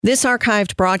This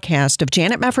archived broadcast of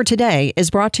Janet Mefford Today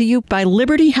is brought to you by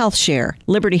Liberty HealthShare.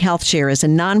 Liberty HealthShare is a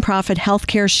nonprofit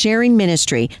healthcare sharing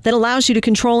ministry that allows you to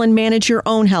control and manage your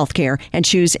own healthcare and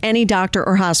choose any doctor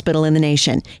or hospital in the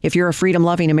nation. If you're a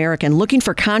freedom-loving American looking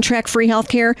for contract-free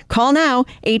healthcare, call now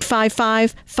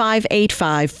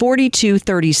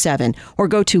 855-585-4237 or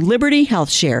go to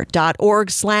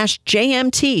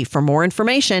libertyhealthshare.org/JMT for more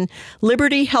information.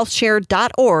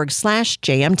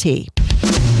 libertyhealthshare.org/JMT.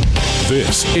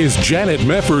 This is Janet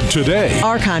Mefford Today.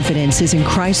 Our confidence is in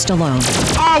Christ alone.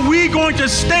 Are we going to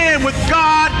stand with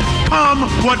God come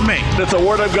what may? If the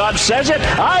Word of God says it,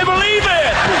 I believe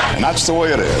it. And that's the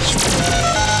way it is.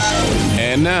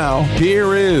 And now,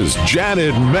 here is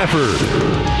Janet Mefford.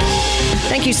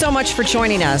 Thank you so much for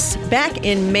joining us. Back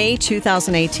in May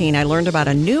 2018, I learned about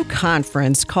a new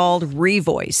conference called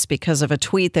Revoice because of a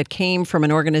tweet that came from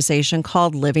an organization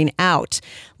called Living Out.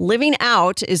 Living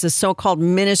Out is a so-called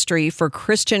ministry for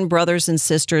Christian brothers and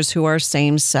sisters who are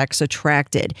same-sex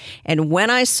attracted. And when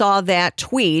I saw that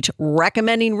tweet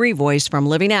recommending Revoice from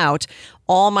Living Out,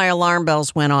 all my alarm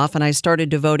bells went off, and I started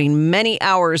devoting many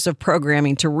hours of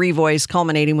programming to Revoice,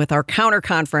 culminating with our counter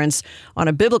conference on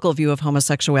a biblical view of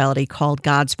homosexuality called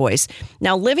God's Voice.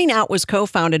 Now, Living Out was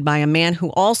co-founded by a man who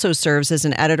also serves as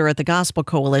an editor at the Gospel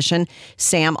Coalition,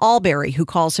 Sam Allberry, who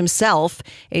calls himself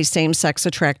a same-sex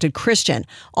attracted Christian.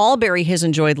 Allberry has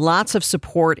enjoyed lots of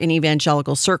support in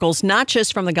evangelical circles, not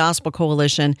just from the Gospel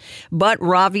Coalition, but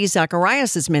Ravi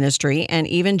Zacharias' ministry and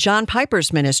even John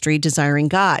Piper's ministry, Desiring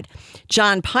God.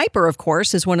 John Piper, of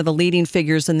course, is one of the leading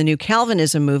figures in the New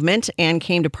Calvinism movement and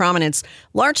came to prominence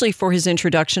largely for his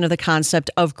introduction of the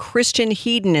concept of Christian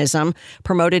hedonism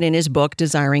promoted in his book,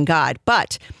 Desiring God.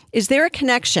 But is there a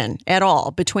connection at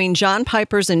all between John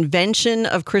Piper's invention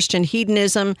of Christian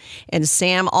hedonism and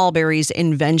Sam Allberry's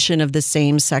invention of the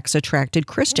same-sex attracted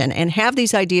Christian? And have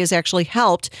these ideas actually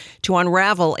helped to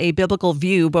unravel a biblical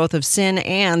view both of sin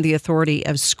and the authority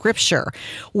of Scripture?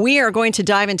 We are going to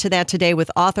dive into that today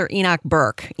with author Enoch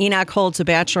Burke. Enoch holds a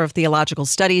Bachelor of Theological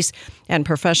Studies and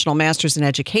Professional Masters in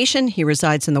Education. He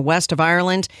resides in the west of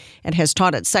Ireland and has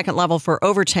taught at second level for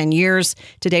over 10 years.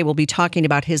 Today we'll be talking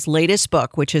about his latest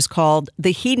book, which is called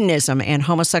The Hedonism and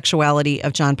Homosexuality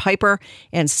of John Piper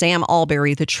and Sam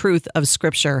Allberry, The Truth of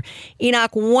Scripture.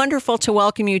 Enoch, wonderful to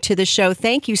welcome you to the show.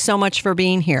 Thank you so much for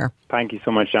being here. Thank you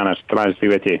so much, Janet. Delighted to be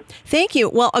with you. Thank you.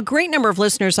 Well, a great number of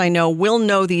listeners I know will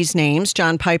know these names,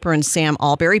 John Piper and Sam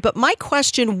Allberry, but my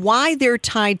question, why they're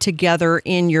tied together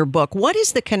in your book? What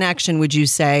is the connection, would you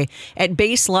say, at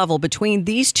base level between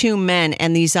these two men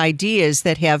and these ideas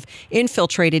that have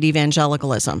infiltrated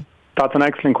evangelicalism? That's an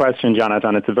excellent question, Janet,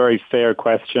 and it's a very fair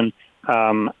question.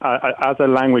 As a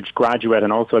language graduate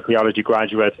and also a theology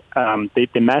graduate,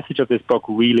 the message of this book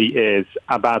really is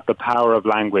about the power of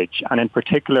language, and in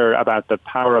particular about the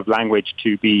power of language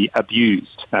to be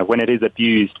abused. When it is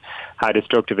abused, how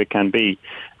destructive it can be.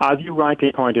 As you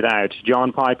rightly pointed out,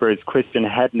 John Piper's Christian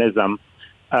hedonism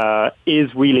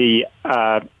is really,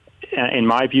 in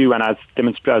my view, and as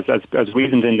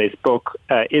reasoned in this book,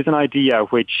 is an idea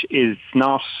which is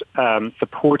not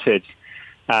supported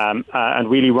and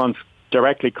really runs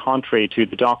directly contrary to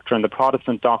the doctrine, the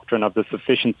Protestant doctrine of the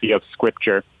sufficiency of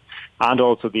Scripture and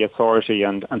also the authority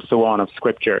and so on of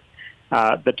Scripture.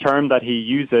 The term that he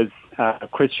uses,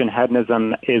 Christian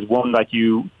hedonism, is one that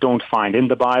you don't find in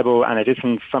the Bible, and it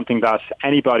isn't something that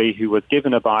anybody who was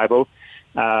given a Bible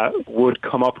would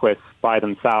come up with by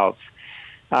themselves.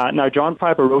 Now, John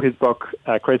Piper wrote his book,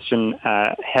 Christian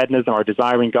Hedonism or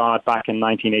Desiring God, back in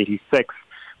 1986.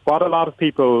 What a lot of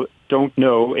people don't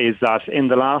know is that in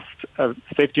the last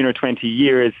 15 or 20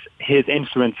 years, his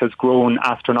influence has grown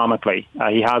astronomically.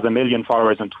 He has 1 million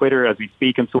followers on Twitter as we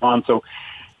speak and so on. So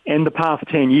in the past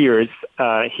 10 years,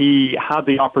 he had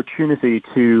the opportunity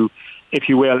to, if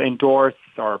you will, endorse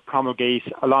or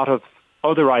promulgate a lot of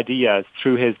other ideas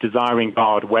through his Desiring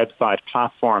God website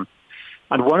platform.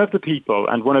 And one of the people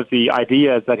and one of the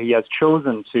ideas that he has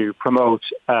chosen to promote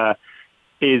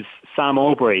is Sam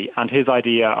Allberry and his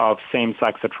idea of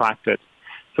same-sex attracted.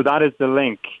 So that is the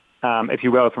link, if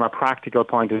you will, from a practical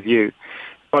point of view.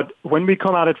 But when we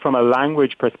come at it from a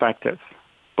language perspective,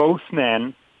 both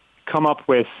men come up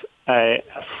with a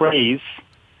phrase,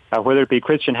 whether it be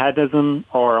Christian hedonism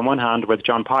or on one hand with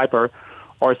John Piper,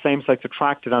 or same-sex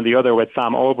attracted on the other with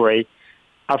Sam Allberry,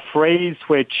 a phrase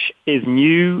which is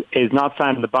new, is not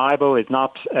found in the Bible, is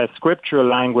not a scriptural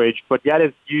language, but yet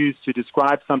is used to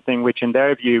describe something which in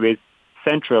their view is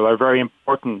central or very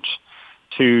important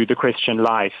to the Christian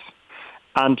life.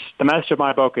 And the message of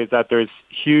my book is that there's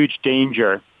huge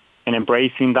danger in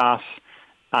embracing that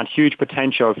and huge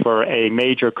potential for a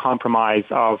major compromise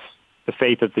of the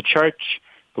faith of the church,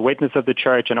 the witness of the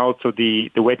church, and also the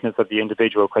witness of the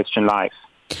individual Christian life.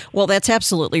 Well, that's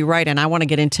absolutely right, and I want to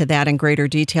get into that in greater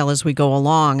detail as we go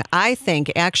along. I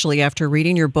think, actually, after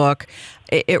reading your book,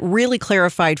 it really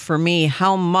clarified for me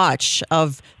how much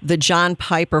of the John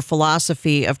Piper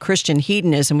philosophy of Christian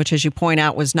hedonism, which, as you point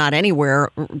out, was not anywhere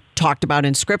talked about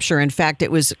in Scripture. In fact,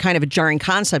 it was kind of a jarring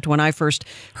concept when I first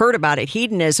heard about it.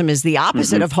 Hedonism is the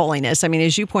opposite of holiness. I mean,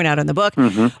 as you point out in the book.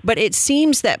 But it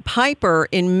seems that Piper,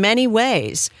 in many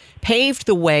ways, paved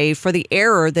the way for the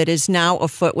error that is now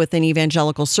afoot within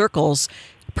evangelical circles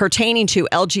pertaining to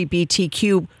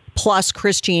LGBTQ plus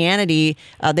Christianity.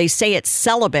 They say it's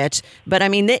celibate, but I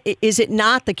mean, is it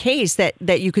not the case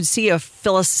that you could see a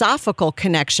philosophical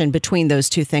connection between those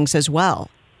two things as well?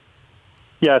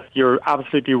 Yes, you're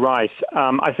absolutely right.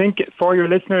 I think for your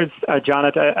listeners,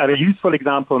 Janet, a useful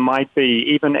example might be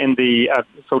even in the,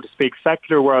 so to speak,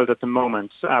 secular world at the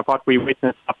moment, what we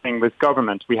witness happening with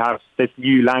government. We have this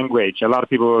new language. A lot of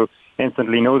people will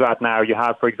instantly know that now. You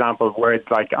have, for example, words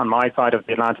like, on my side of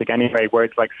the Atlantic anyway,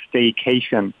 words like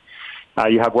staycation.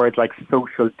 You have words like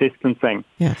social distancing.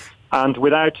 Yes. And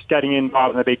without getting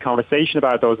involved in a big conversation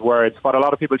about those words, what a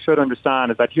lot of people should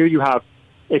understand is that here you have,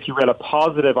 if you will, a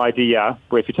positive idea,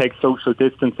 where if you take social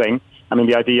distancing, I mean,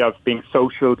 the idea of being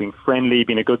social, being friendly,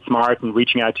 being a good smart, and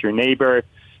reaching out to your neighbor,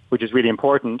 which is really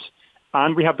important.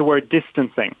 And we have the word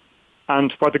distancing.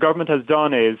 And what the government has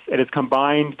done is it has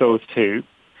combined those two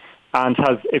and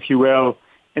has, if you will,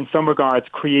 in some regards,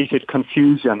 created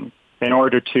confusion in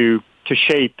order to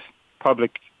shape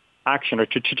public action or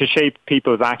to shape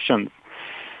people's actions.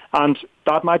 And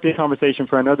that might be a conversation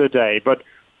for another day. But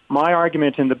my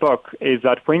argument in the book is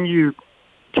that when you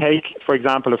take, for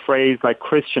example, a phrase like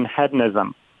Christian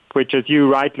hedonism, which, as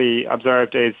you rightly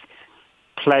observed, is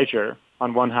pleasure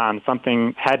on one hand,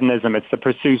 something hedonism, it's the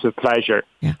pursuit of pleasure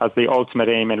as the ultimate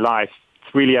aim in life.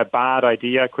 It's really a bad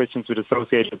idea. Christians would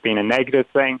associate it with being a negative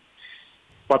thing.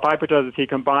 What Piper does is he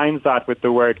combines that with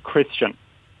the word Christian.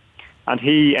 And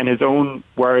he, in his own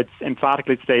words,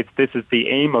 emphatically states this is the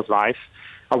aim of life.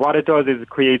 And what it does is it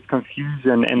creates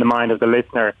confusion in the mind of the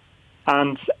listener.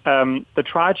 And the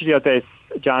tragedy of this,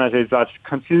 Janet, is that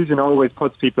confusion always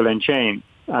puts people in chains.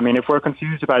 I mean, if we're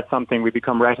confused about something, we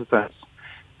become reticent.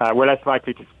 We're less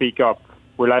likely to speak up.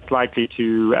 We're less likely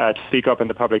to speak up in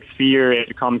the public sphere if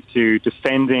it comes to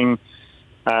defending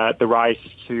the right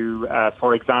to,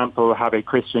 for example, have a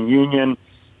Christian union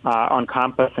on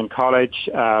campus in college,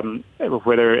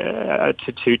 whether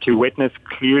to witness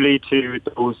clearly to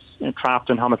those trapped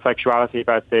in homosexuality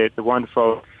about the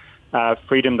wonderful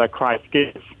freedom that Christ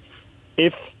gives.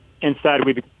 If instead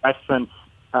we become reticent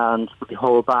and we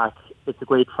hold back, it's a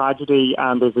great tragedy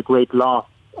and there's a great loss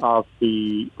of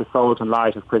the salt and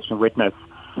light of Christian witness.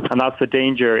 And that's the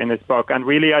danger in this book. And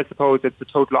really, I suppose it's the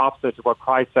total opposite of what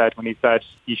Christ said when he said,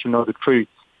 you shall know the truth,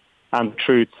 and the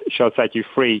truth shall set you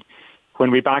free.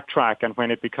 When we backtrack and when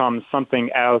it becomes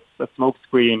something else, a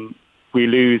smokescreen, we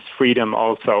lose freedom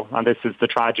also. And this is the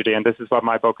tragedy, and this is what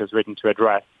my book is written to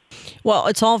address. Well,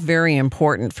 it's all very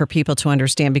important for people to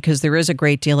understand because there is a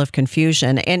great deal of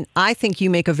confusion. And I think you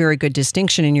make a very good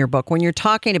distinction in your book. When you're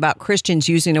talking about Christians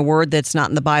using a word that's not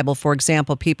in the Bible, for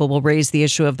example, people will raise the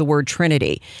issue of the word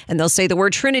Trinity. And they'll say the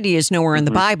word Trinity is nowhere in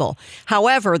the Bible.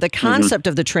 However, the concept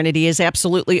of the Trinity is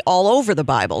absolutely all over the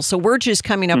Bible. So we're just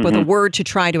coming up with a word to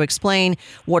try to explain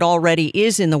what already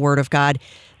is in the Word of God.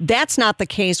 That's not the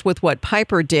case with what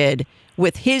Piper did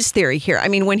with his theory here. I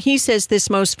mean, when he says this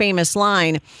most famous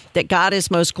line that God is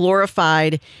most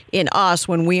glorified in us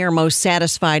when we are most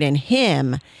satisfied in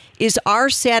him, is our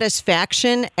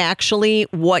satisfaction actually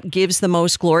what gives the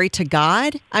most glory to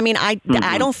God? I mean, I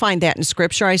don't find that in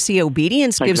Scripture. I see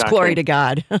obedience gives glory to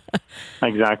God.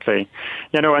 Exactly.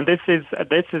 You know, and this is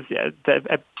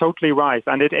totally right.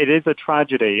 And it is a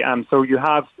tragedy. So you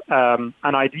have an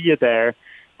idea there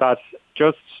that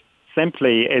just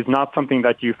simply is not something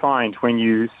that you find when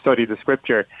you study the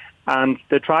Scripture. And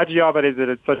the tragedy of it is that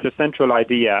it's such a central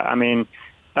idea. I mean,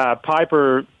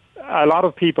 Piper, a lot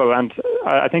of people, and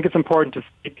I think it's important to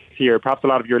speak here, perhaps a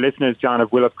lot of your listeners, John,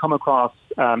 will have come across,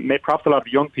 perhaps a lot of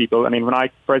young people. I mean, when I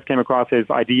first came across his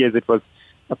ideas, it was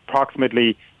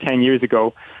approximately 10 years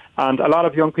ago. And a lot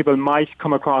of young people might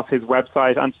come across his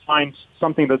website and find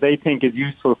something that they think is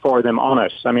useful for them on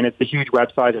it. I mean, it's a huge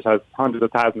website. It has hundreds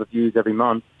of thousands of views every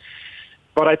month.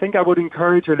 But I think I would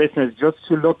encourage your listeners just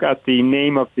to look at the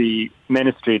name of the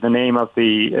ministry, the name of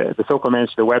the so-called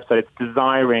ministry, the website. It's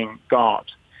Desiring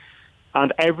God.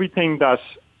 And everything that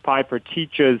Piper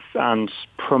teaches and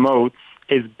promotes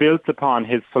is built upon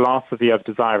his philosophy of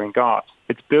desiring God.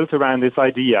 It's built around this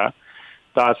idea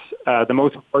that the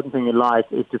most important thing in life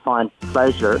is to find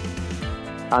pleasure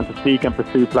and to seek and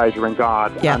pursue pleasure in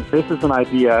God. Yeah. And this is an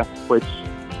idea which,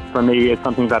 for me, is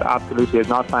something that absolutely is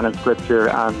not found in Scripture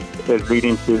and is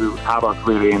leading to havoc,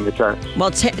 really, in the church.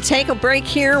 Well, take a break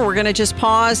here. We're going to just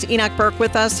pause. Enoch Burke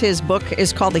with us. His book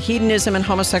is called The Hedonism and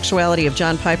Homosexuality of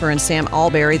John Piper and Sam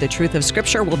Allberry, The Truth of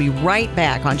Scripture. We'll be right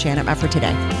back on Janet Mefford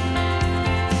Today.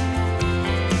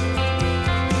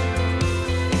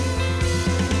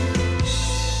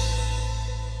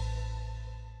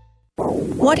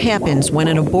 What happens when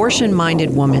an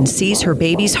abortion-minded woman sees her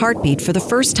baby's heartbeat for the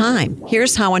first time?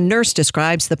 Here's how a nurse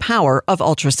describes the power of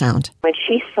ultrasound. When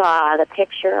she saw the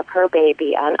picture of her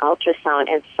baby on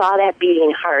ultrasound and saw that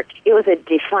beating heart, it was a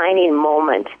defining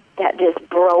moment that just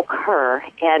broke her.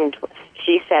 And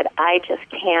she said, I just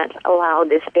can't allow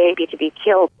this baby to be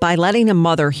killed. By letting a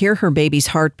mother hear her baby's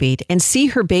heartbeat and see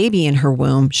her baby in her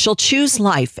womb, she'll choose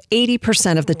life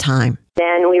 80% of the time.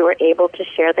 Then we were able to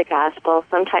share the gospel.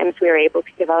 Sometimes we were able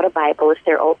to give out a Bible if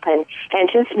they're open and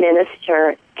just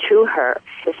minister to her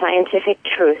the scientific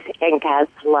truth and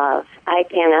God's love. I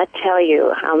cannot tell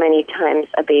you how many times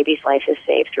a baby's life is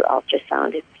saved through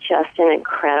ultrasound. It's just an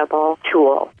incredible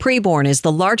tool. Preborn is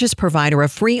the largest provider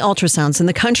of free ultrasounds in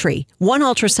the country. One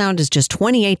ultrasound is just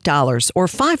 $28, or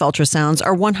 5 ultrasounds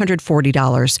are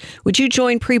 $140. Would you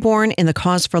join Preborn in the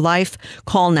cause for life?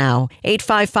 Call now,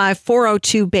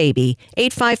 855-402-BABY,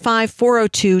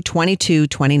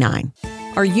 855-402-2229.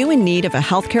 Are you in need of a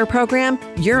healthcare program?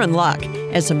 You're in luck.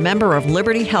 As a member of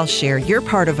Liberty HealthShare, you're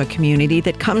part of a community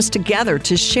that comes together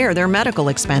to share their medical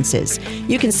expenses.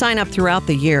 You can sign up throughout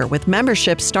the year with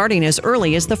memberships starting as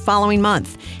early as the following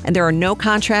month, and there are no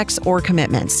contracts or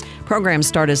commitments. Programs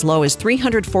start as low as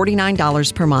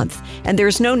 $349 per month, and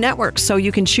there's no network, so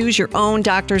you can choose your own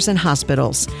doctors and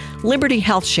hospitals. Liberty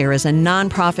HealthShare is a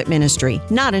nonprofit ministry,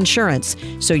 not insurance,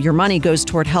 so your money goes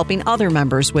toward helping other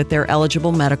members with their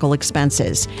eligible medical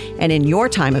expenses. And in your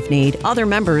time of need, other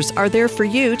members are there for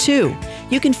you, too.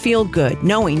 You can feel good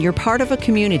knowing you're part of a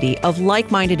community of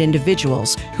like-minded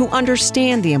individuals who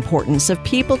understand the importance of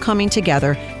people coming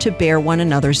together to bear one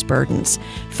another's burdens.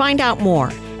 Find out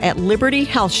more at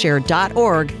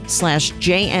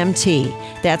libertyhealthshare.org/JMT.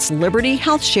 That's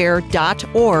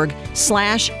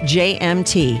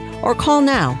libertyhealthshare.org/JMT. Or call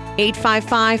now,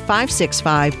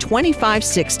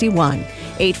 855-565-2561.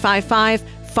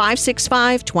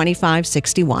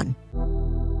 855-565-2561.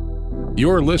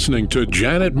 You're listening to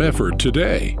Janet Mefford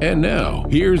Today. And now,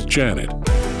 here's Janet.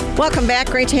 Welcome back.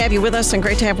 Great to have you with us, and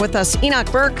great to have with us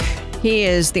Enoch Burke. He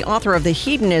is the author of The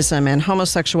Hedonism and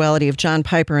Homosexuality of John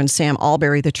Piper and Sam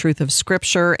Allberry, The Truth of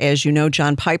Scripture. As you know,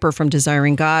 John Piper from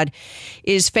Desiring God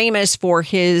is famous for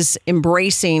his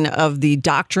embracing of the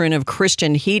doctrine of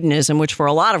Christian hedonism, which for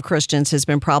a lot of Christians has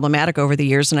been problematic over the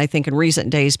years. And I think in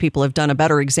recent days, people have done a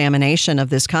better examination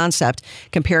of this concept,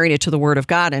 comparing it to the Word of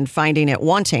God and finding it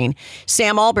wanting.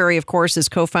 Sam Allberry, of course, is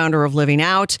co-founder of Living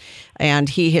Out, and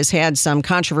he has had some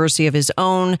controversy of his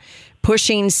own,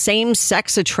 pushing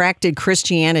same-sex attracted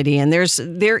Christianity. And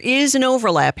there is an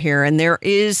overlap here, and there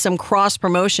is some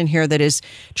cross-promotion here that is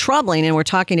troubling, and we're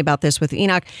talking about this with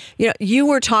Enoch. You know, you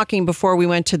were talking before we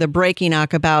went to the break,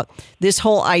 Enoch, about this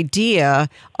whole idea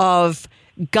of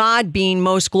God being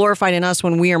most glorified in us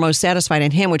when we are most satisfied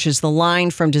in Him, which is the line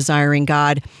from Desiring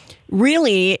God.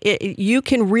 Really, you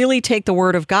can really take the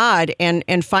Word of God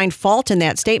and find fault in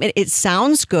that statement. It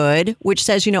sounds good, which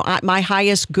says, you know, my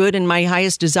highest good and my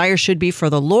highest desire should be for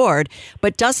the Lord.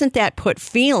 But doesn't that put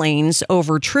feelings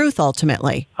over truth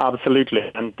ultimately?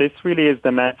 Absolutely. And this really is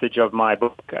the message of my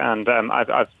book. And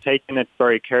I've taken it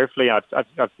very carefully. I've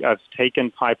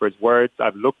taken Piper's words.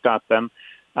 I've looked at them,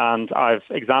 and I've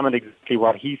examined exactly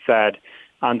what he said.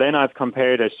 And then I've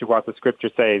compared it to what the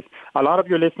Scripture says. A lot of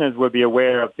your listeners will be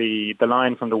aware of the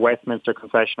line from the Westminster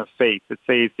Confession of Faith. It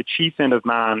says the chief end of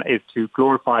man is to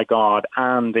glorify God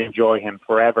and enjoy Him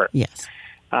forever. Yes.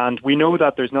 And we know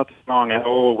that there's nothing wrong at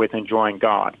all with enjoying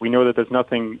God. We know that there's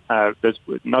nothing,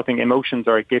 emotions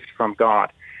are a gift from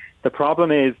God. The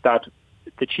problem is that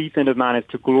the chief end of man is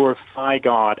to glorify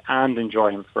God and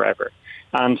enjoy Him forever.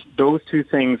 And those two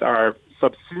things are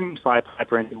subsumed by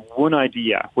Piper into one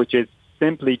idea, which is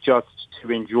simply just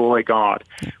to enjoy God.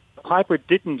 What Piper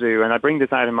didn't do, and I bring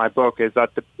this out in my book, is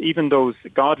that even those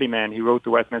godly men who wrote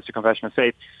the Westminster Confession of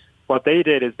Faith, what they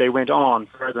did is they went on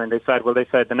further and they said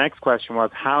the next question was,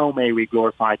 how may we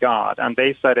glorify God? And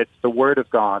they said it's the Word of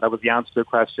God. That was the answer to the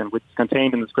question, which is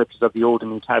contained in the Scriptures of the Old and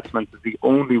New Testaments, is the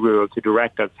only rule to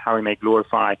direct us how we may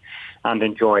glorify and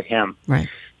enjoy Him. Right.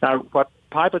 Now, what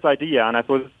Piper's idea, and I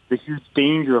suppose the huge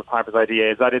danger of Piper's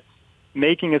idea, is that it's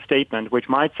making a statement which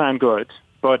might sound good,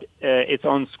 but it's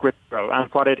unscriptural. And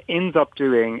what it ends up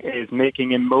doing is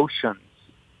making emotions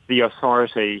the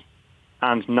authority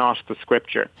and not the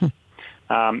Scripture.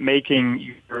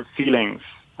 Making your feelings,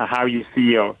 how you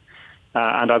feel,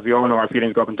 and as we all know, our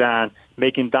feelings go up and down,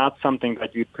 making that something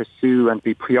that you pursue and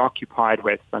be preoccupied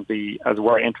with and be, as it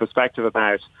were, introspective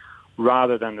about,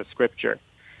 rather than the Scripture.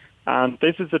 And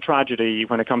this is a tragedy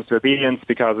when it comes to obedience,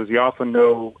 because as you often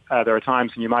know, there are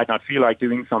times when you might not feel like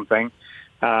doing something,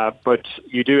 but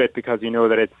you do it because you know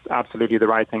that it's absolutely the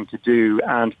right thing to do,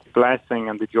 and the blessing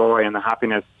and the joy and the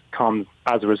happiness comes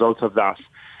as a result of that.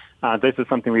 This is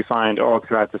something we find all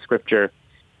throughout the Scripture,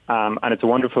 and it's a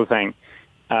wonderful thing.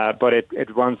 But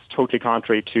it runs totally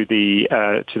contrary to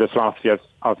the philosophy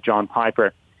of John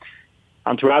Piper.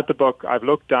 And throughout the book, I've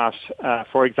looked at,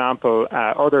 for example,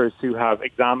 others who have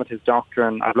examined his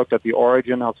doctrine. I've looked at the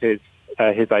origin of his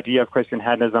idea of Christian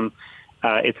hedonism,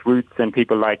 its roots in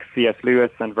people like C.S.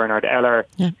 Lewis and Bernard Eller.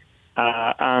 Yeah.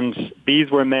 And these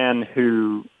were men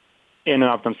who, in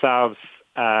and of themselves,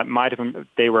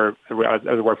 they were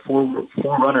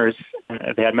forerunners.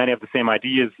 They had many of the same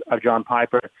ideas of John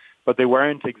Piper, but they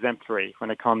weren't exemplary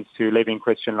when it comes to living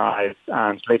Christian lives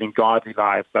and living godly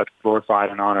lives that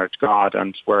glorified and honored God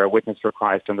and were a witness for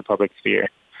Christ in the public sphere.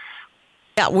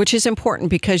 Yeah, which is important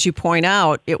because you point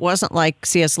out it wasn't like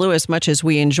C.S. Lewis, much as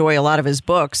we enjoy a lot of his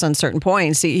books on certain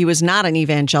points. He was not an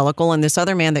evangelical, and this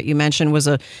other man that you mentioned was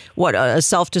a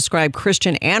self-described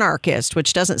Christian anarchist,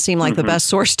 which doesn't seem like the best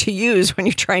source to use when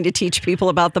you're trying to teach people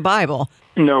about the Bible.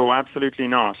 No, absolutely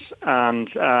not.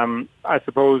 And I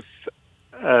suppose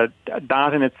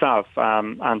that in itself,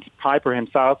 and Piper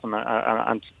himself, and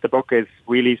the book is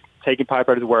really taking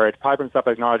Piper at his word. Piper himself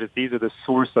acknowledges these are the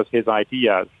source of his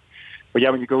ideas. But yeah,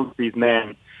 when you go to these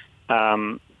men,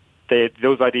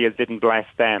 those ideas didn't bless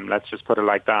them, let's just put it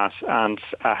like that. And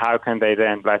how can they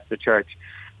then bless the church?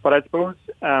 But I suppose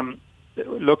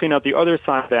looking at the other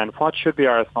side then, what should be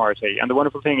our authority? And the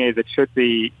wonderful thing is it should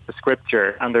be the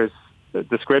Scripture. And there's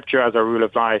the Scripture as a rule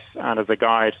of life and as a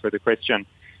guide for the Christian.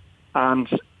 And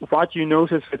what you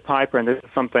notice with Piper, and this is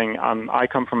something, I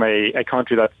come from a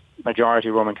country that's majority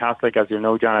Roman Catholic, as you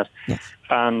know, Janet. Yes.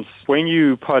 And when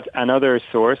you put another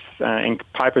source, in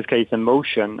Piper's case,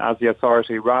 emotion, as the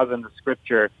authority rather than the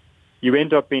Scripture, you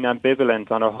end up being ambivalent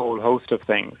on a whole host of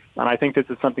things. And I think this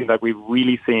is something that we've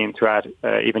really seen throughout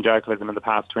evangelicalism in the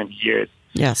past 20 years.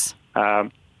 Yes.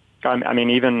 I mean,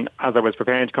 even as I was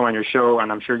preparing to come on your show,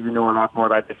 and I'm sure you know a lot more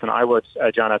about this than I would,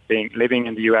 Janet, living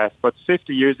in the U.S., but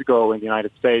 50 years ago in the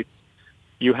United States,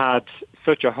 you had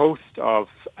such a host of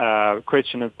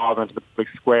Christian involvement in the public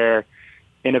square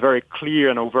in a very clear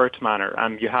and overt manner.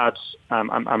 And you had,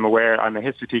 I'm aware, I'm a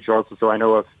history teacher also, so I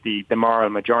know of the moral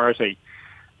majority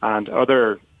and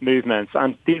other movements.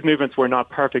 And these movements were not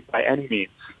perfect by any means.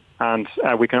 And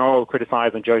we can all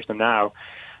criticize and judge them now.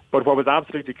 But what was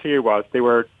absolutely clear was they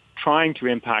were trying to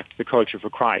impact the culture for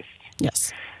Christ.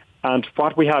 Yes. And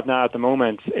what we have now at the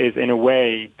moment is, in a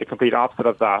way, the complete opposite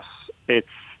of that. It's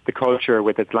the culture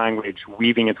with its language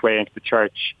weaving its way into the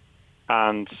church,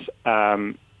 and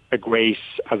a great,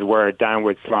 as it were,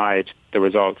 downward slide, the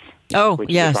results. Oh,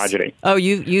 yes. Is a tragedy. Oh,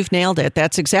 you've nailed it.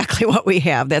 That's exactly what we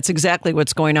have. That's exactly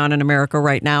what's going on in America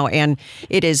right now. And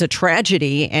it is a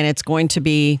tragedy, and it's going to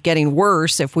be getting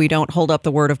worse if we don't hold up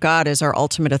the Word of God as our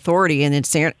ultimate authority and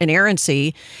its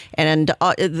inerrancy and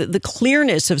the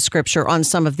clearness of Scripture on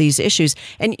some of these issues.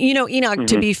 And, you know, Enoch,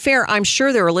 to be fair, I'm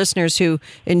sure there are listeners who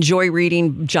enjoy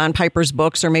reading John Piper's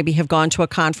books or maybe have gone to a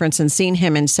conference and seen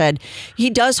him and said, he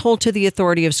does hold to the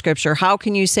authority of Scripture. How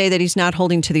can you say that he's not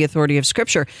holding to the authority of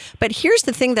Scripture? But here's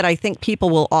the thing that I think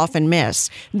people will often miss.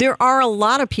 There are a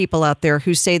lot of people out there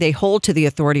who say they hold to the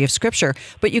authority of Scripture,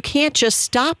 but you can't just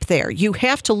stop there. You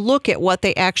have to look at what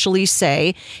they actually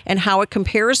say and how it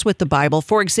compares with the Bible.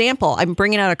 For example, I'm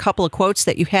bringing out a couple of quotes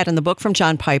that you had in the book from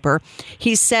John Piper.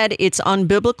 He said it's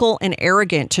unbiblical and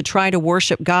arrogant to try to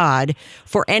worship God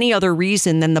for any other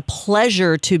reason than the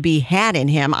pleasure to be had in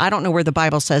him. I don't know where the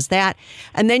Bible says that.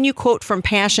 And then you quote from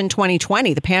Passion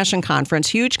 2020, the Passion Conference,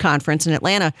 huge conference in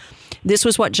Atlanta. This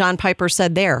was what John Piper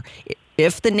said there.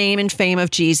 If the name and fame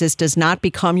of Jesus does not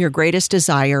become your greatest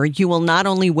desire, you will not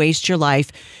only waste your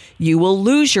life, you will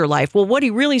lose your life. Well, what he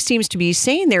really seems to be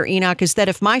saying there, Enoch, is that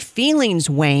if my feelings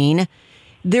wane,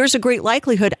 there's a great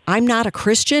likelihood I'm not a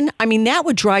Christian. I mean, that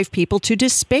would drive people to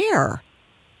despair.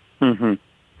 Mm-hmm.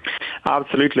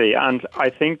 Absolutely. And I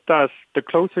think that the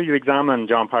closer you examine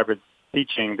John Piper's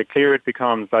teaching, the clearer it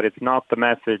becomes that it's not the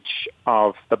message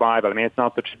of the Bible. I mean, it's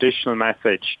not the traditional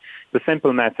message, the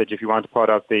simple message, if you want to put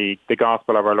out the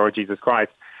gospel of our Lord Jesus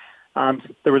Christ.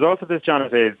 And the result of this,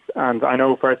 Janet, is, and I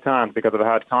know firsthand because I've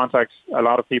had contact, a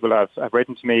lot of people have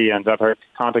written to me and I've heard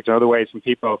contact in other ways from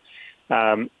people,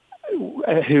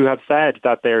 who have said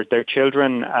that their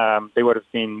children, they would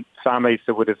have been families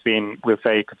that would have been, we'll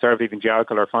say, conservative,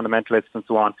 evangelical or fundamentalists and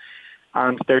so on,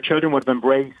 and their children would have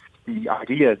embraced the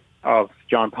ideas of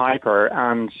John Piper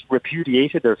and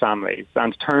repudiated their families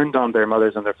and turned on their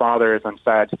mothers and their fathers and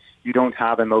said, you don't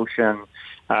have emotion,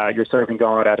 you're serving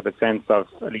God out of a sense of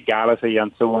legality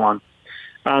and so on.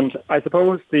 And I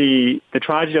suppose the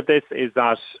tragedy of this is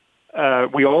that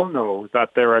we all know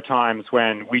that there are times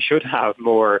when we should have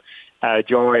more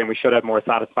joy and we should have more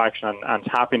satisfaction and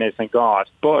happiness in God.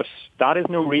 But that is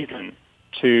no reason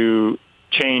to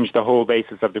change the whole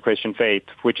basis of the Christian faith,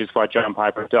 which is what John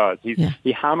Piper does.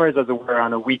 He hammers, as it were,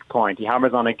 on a weak point. He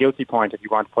hammers on a guilty point, if you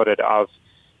want to put it, of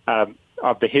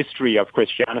the history of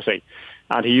Christianity.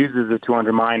 And he uses it to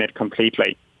undermine it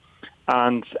completely.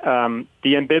 And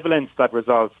the ambivalence that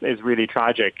results is really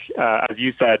tragic. As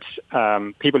you said,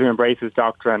 people who embrace his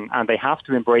doctrine, and they have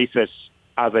to embrace it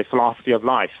as a philosophy of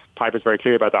life. Piper's very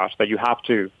clear about that you have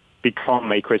to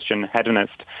become a Christian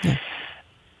hedonist. Yeah.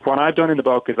 What I've done in the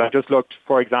book is I've just looked,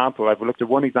 for example, I've looked at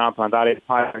one example, and that is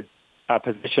Piper's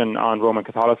position on Roman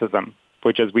Catholicism,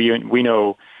 which, as we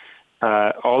know,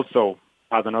 also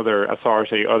has another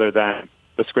authority other than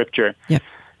the Scripture. Yeah.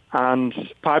 And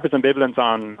Piper's ambivalence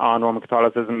on Roman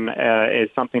Catholicism is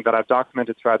something that I've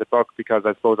documented throughout the book because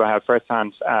I suppose I have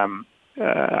firsthand,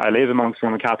 I live amongst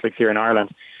Roman Catholics here in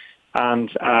Ireland, and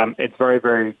it's very,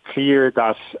 very clear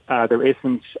that there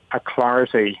isn't a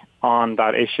clarity on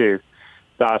that issue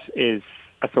that is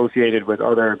associated with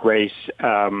other great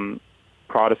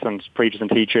Protestant preachers and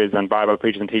teachers and Bible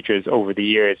preachers and teachers over the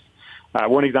years.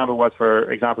 One example was,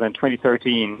 for example, in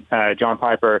 2013, John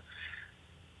Piper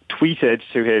tweeted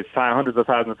to his hundreds of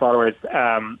thousands of followers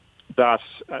that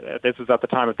this was at the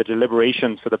time of the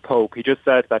deliberations for the Pope. He just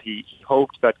said that he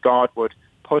hoped that God would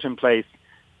put in place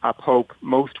a Pope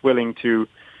most willing to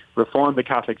reform the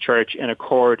Catholic Church in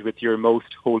accord with your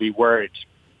most holy word,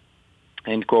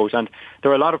 end quote. And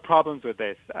there are a lot of problems with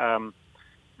this. And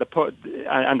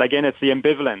again, it's the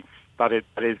ambivalence that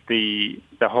is the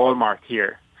hallmark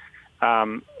here.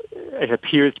 It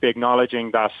appears to be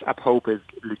acknowledging that a Pope is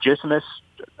legitimate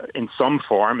in some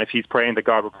form if he's praying that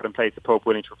God will put in place a Pope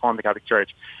willing to reform the Catholic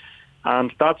Church.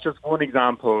 And that's just one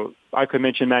example. I could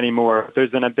mention many more.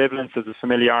 There's an ambivalence, there's a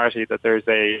familiarity, that there's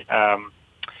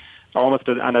almost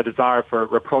a desire for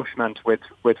rapprochement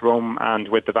with Rome and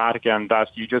with the Vatican that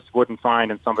you just wouldn't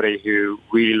find in somebody who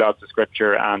really loves the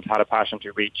Scripture and had a passion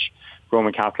to reach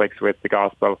Roman Catholics with the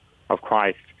gospel of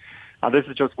Christ. And this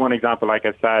is just one example, like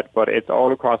I said, but it's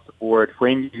all across the board.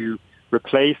 When you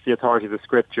replace the authority of the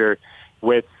Scripture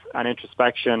with an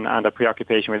introspection and a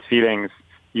preoccupation with feelings,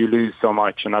 you lose so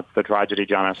much, and that's the tragedy,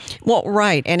 Janet. Well,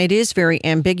 right, and it is very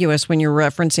ambiguous when you're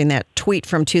referencing that tweet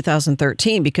from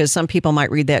 2013, because some people might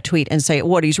read that tweet and say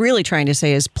what he's really trying to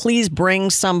say is, please bring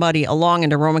somebody along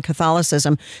into Roman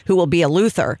Catholicism who will be a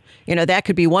Luther. You know, that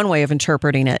could be one way of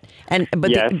interpreting it.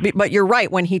 But you're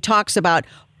right, when he talks about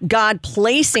God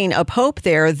placing a pope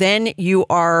there, then you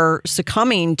are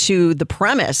succumbing to the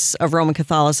premise of Roman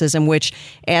Catholicism, which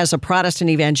as a Protestant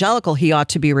evangelical, he ought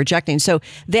to be rejecting. So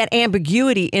that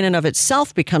ambiguity in and of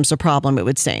itself becomes a problem, it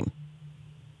would seem.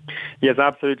 Yes,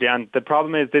 absolutely. And the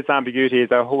problem is this ambiguity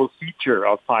is a whole feature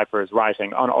of Piper's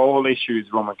writing on all issues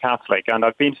Roman Catholic. And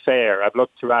I've been fair. I've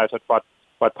looked throughout at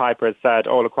what Piper has said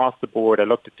all across the board. I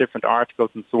looked at different articles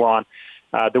and so on.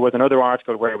 There was another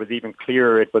article where it was even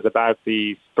clearer. It was about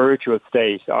the spiritual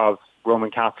state of Roman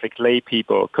Catholic lay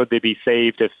people. Could they be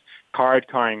saved if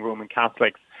card-carrying Roman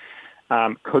Catholics,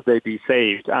 could they be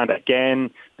saved? And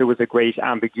again, there was a great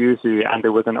ambiguity, and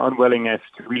there was an unwillingness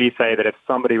to really say that if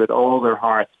somebody with all their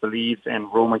hearts believes in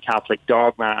Roman Catholic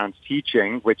dogma and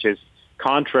teaching, which is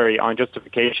contrary on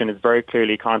justification, is very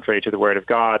clearly contrary to the Word of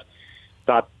God,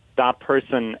 that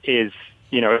person is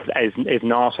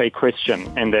not a Christian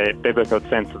in the biblical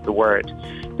sense of the word.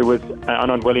 There was an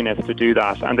unwillingness to do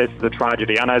that, and this is a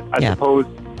tragedy. And I suppose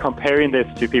comparing this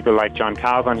to people like John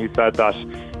Calvin, who said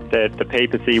that the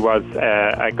papacy was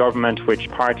a government which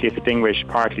partly extinguished,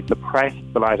 partly suppressed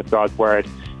the light of God's word,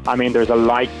 I mean, there's a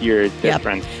light years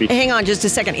difference. Hang on just a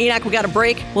second. Enoch, we got a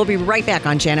break. We'll be right back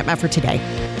on Janet Mefford Today.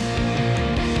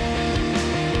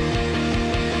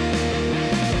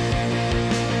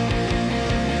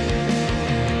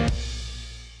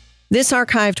 This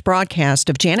archived broadcast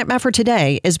of Janet Mefford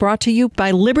Today is brought to you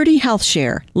by Liberty Health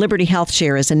Share. Liberty Health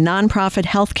Share is a nonprofit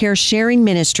healthcare sharing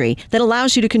ministry that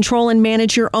allows you to control and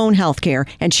manage your own healthcare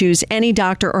and choose any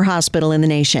doctor or hospital in the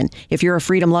nation. If you're a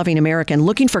freedom-loving American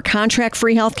looking for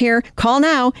contract-free healthcare, call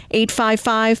now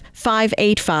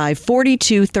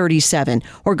 855-585-4237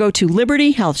 or go to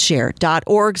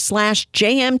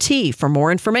libertyhealthshare.org/JMT for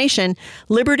more information.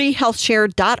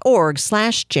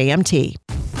 libertyhealthshare.org/JMT.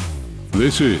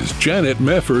 This is Janet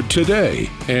Mefford Today.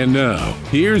 And now,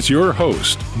 here's your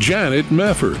host, Janet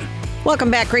Mefford.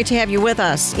 Welcome back. Great to have you with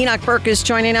us. Enoch Burke is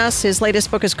joining us. His latest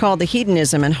book is called The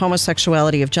Hedonism and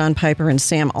Homosexuality of John Piper and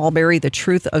Sam Allberry, The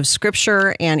Truth of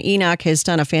Scripture. And Enoch has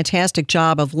done a fantastic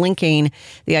job of linking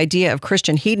the idea of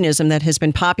Christian hedonism that has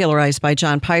been popularized by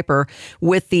John Piper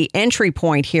with the entry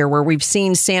point here where we've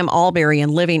seen Sam Allberry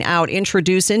and Living Out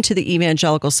introduce into the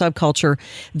evangelical subculture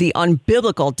the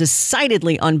unbiblical,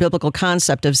 decidedly unbiblical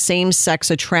concept of same-sex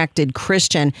attracted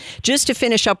Christian. Just to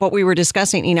finish up what we were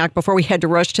discussing, Enoch, before we had to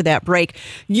rush to that break,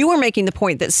 you were making the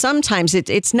point that sometimes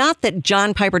it's not that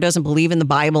John Piper doesn't believe in the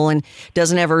Bible and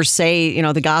doesn't ever say,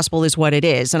 the gospel is what it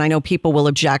is. And I know people will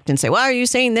object and say, well, are you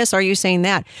saying this? Are you saying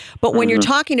that? But when you're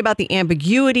talking about the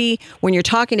ambiguity, when you're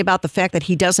talking about the fact that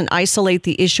he doesn't isolate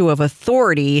the issue of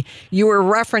authority, you were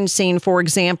referencing, for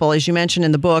example, as you mentioned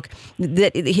in the book,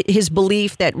 that his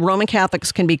belief that Roman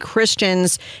Catholics can be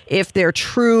Christians if their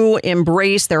true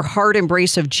embrace, their heart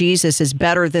embrace of Jesus is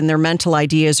better than their mental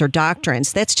ideas or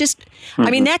doctrines. That's just,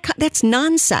 that's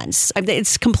nonsense.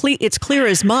 It's clear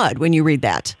as mud when you read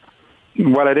that.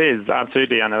 Well, it is,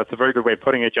 absolutely, and that's a very good way of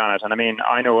putting it, Janet. And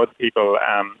I know other people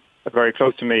very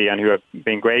close to me and who have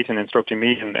been great in instructing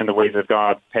me in the ways of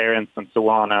God, parents and so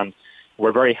on, and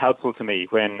were very helpful to me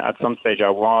when at some stage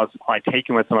I was quite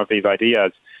taken with some of these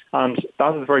ideas. And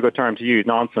that is a very good term to use,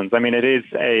 nonsense. It is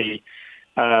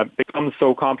becomes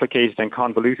so complicated and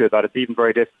convoluted that it's even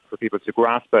very difficult for people to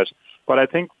grasp it. But I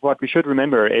think what we should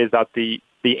remember is that the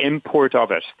import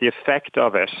of it, the effect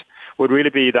of it, would really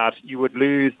be that you would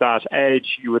lose that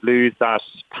edge, you would lose that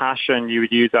passion, you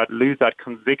would lose that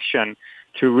conviction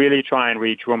to really try and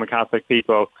reach Roman Catholic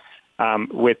people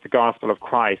with the gospel of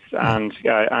Christ and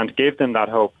give them that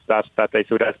hope that they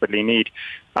so desperately need.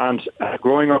 And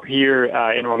growing up here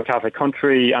in a Roman Catholic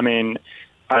country, I know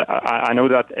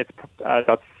that it's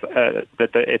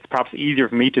perhaps easier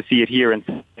for me to see it here in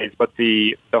some ways, but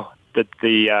the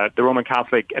Roman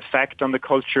Catholic effect on the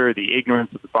culture, the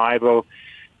ignorance of the Bible,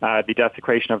 the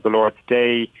desecration of the Lord's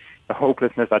Day, the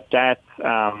hopelessness at death,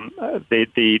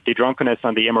 the drunkenness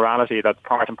and the immorality that's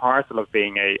part and parcel of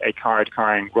being a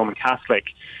card-carrying Roman Catholic.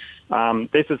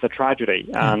 This is a tragedy,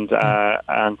 and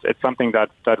it's something that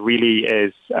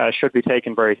really should be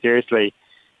taken very seriously.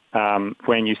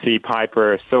 When you see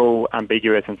Piper so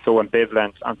ambiguous and so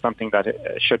ambivalent on something that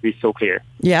should be so clear.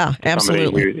 Yeah,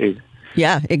 absolutely.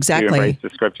 Exactly. Who embraces the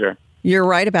Scripture. You're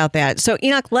right about that. So,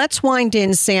 Enoch, let's wind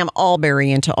in Sam Allberry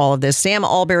into all of this. Sam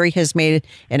Allberry has made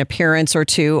an appearance or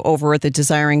two over at the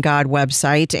Desiring God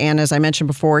website. And as I mentioned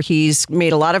before, he's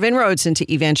made a lot of inroads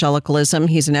into evangelicalism.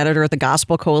 He's an editor at the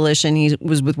Gospel Coalition. He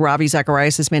was with Ravi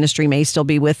Zacharias' ministry, may still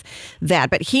be with that.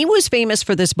 But he was famous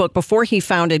for this book before he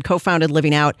co-founded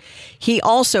Living Out. He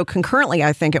also concurrently,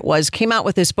 I think it was, came out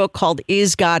with this book called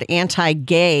Is God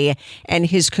Anti-Gay? And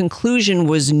his conclusion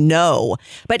was no.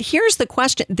 But here's the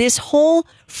question. This whole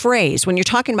phrase, when you're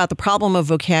talking about the problem of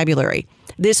vocabulary,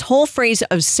 this whole phrase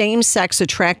of same-sex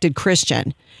attracted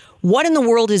Christian, what in the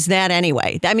world is that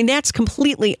anyway? That's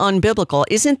completely unbiblical.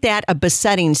 Isn't that a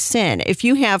besetting sin? If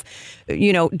you have,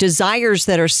 desires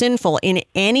that are sinful in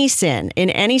any sin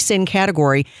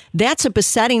category, that's a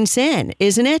besetting sin,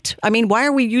 isn't it? Why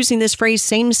are we using this phrase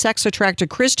same-sex attracted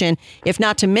Christian if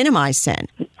not to minimize sin?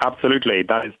 Absolutely.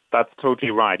 That's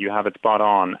totally right. You have it spot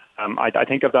on. I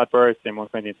think of that verse in 1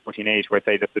 Corinthians 14:8 where it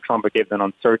says, if the trumpet gives an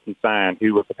uncertain sound,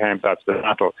 who will prepare himself for the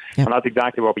battle? Yep. And that's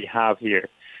exactly what we have here.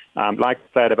 Like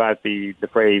I said about the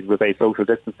phrase with a social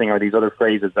distancing or these other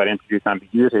phrases that introduce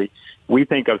ambiguity, we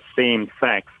think of same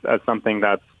sex as something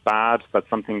that's bad, that's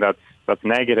something that's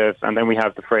negative, and then we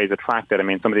have the phrase attracted.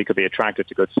 Somebody could be attracted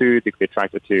to good food, they could be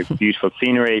attracted to beautiful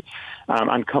scenery,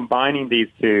 and combining these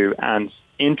two and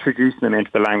introducing them into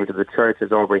the language of the church,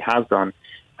 as Allberry has done,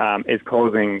 is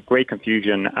causing great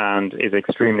confusion and is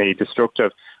extremely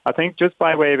destructive. I think just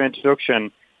by way of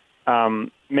introduction,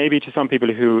 maybe to some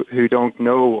people who don't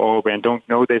know Allberry and don't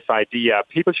know this idea,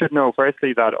 people should know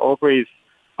firstly that Allberry's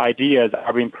ideas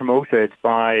are being promoted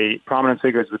by prominent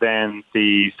figures within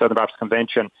the Southern Baptist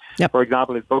Convention. Yep. For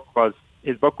example, his book was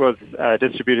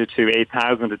distributed to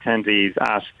 8,000 attendees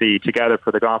at the Together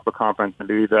for the Gospel Conference in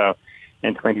Louisville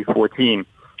in 2014.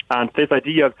 And this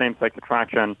idea of same-sex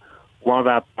attraction was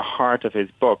at the heart of his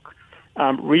book.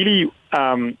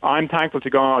 I'm thankful to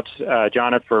God,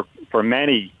 Janet, for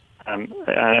many, and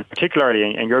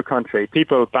particularly in your country,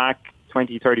 people back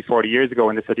 20, 30, 40 years ago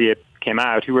when this idea came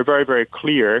out, who were very, very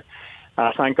clear.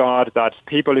 Thank God that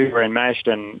people who were enmeshed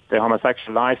in the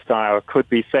homosexual lifestyle could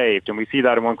be saved. And we see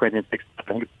that in 1 Corinthians 6. I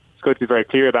think it's good to be very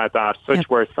clear about that. Such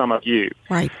were some of you.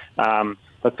 Right.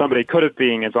 That somebody could have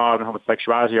been involved in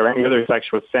homosexuality or any other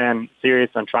sexual sin,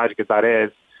 serious and tragic as that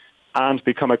is, and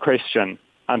become a Christian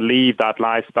and leave that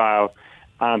lifestyle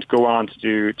and go on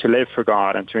to live for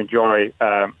God and to enjoy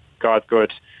God's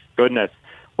goodness.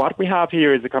 What we have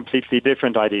here is a completely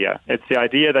different idea. It's the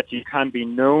idea that you can be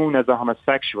known as a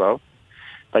homosexual,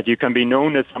 that you can be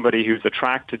known as somebody who's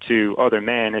attracted to other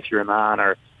men if you're a man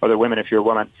or other women if you're a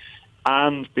woman,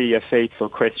 and be a faithful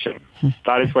Christian.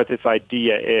 That is what this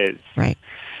idea is. Right.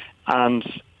 And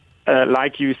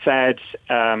like you said,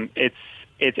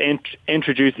 it's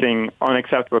introducing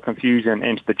unacceptable confusion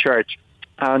into the church.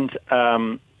 And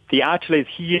the Achilles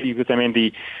heel, because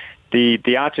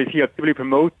the Achilles heel, people who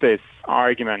promote this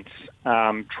argument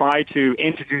try to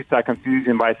introduce that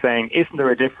confusion by saying, isn't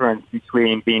there a difference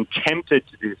between being tempted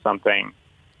to do something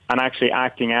and actually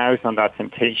acting out on that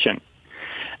temptation?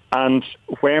 And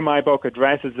where my book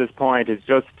addresses this point is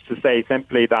just to say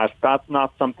simply that that's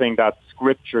not something that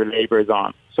Scripture labors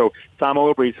on. So Sam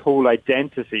Albury's whole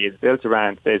identity is built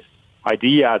around this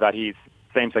idea that he's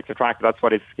same-sex attracted. That's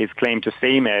what his claim to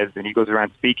fame is, and he goes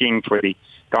around speaking for the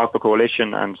Gospel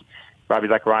Coalition and Rabbi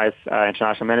Zacharias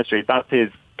International Ministry. That's his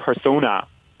persona.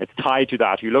 It's tied to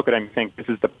that. You look at him and think, this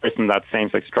is the person that's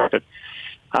same-sex attracted.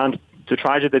 And the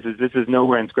tragedy is this is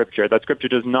nowhere in Scripture, that Scripture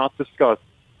does not discuss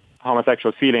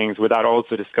homosexual feelings without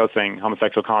also discussing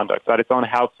homosexual conduct. That it's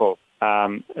unhelpful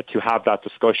to have that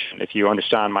discussion, if you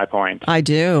understand my point. I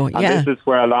do, yeah. And this is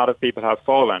where a lot of people have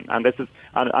fallen. And this is,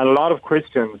 and a lot of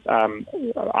Christians,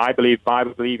 I believe,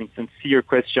 Bible-believing, sincere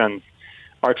Christians,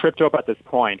 are tripped up at this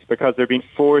point because they're being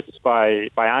forced by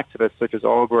activists such as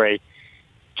Albury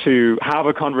to have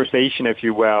a conversation, if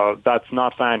you will, that's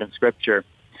not found in Scripture.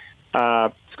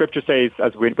 Scripture says,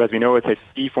 as we know, it says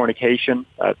flee fornication,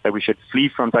 that we should flee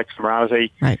from sexual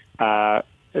morality. Right.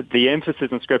 The emphasis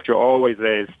in Scripture always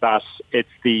is that it's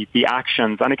the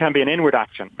actions, and it can be an inward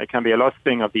action. It can be a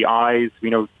lusting of the eyes. We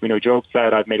know Job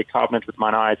said, I've made a covenant with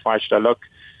mine eyes, why should I look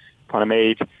upon a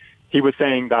maid? He was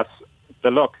saying that the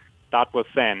look, that was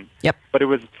sin. Yep. But it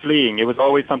was fleeing. It was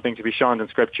always something to be shunned in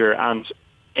Scripture, and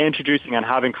introducing and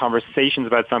having conversations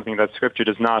about something that Scripture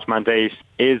does not mandate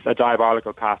is a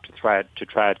diabolical path to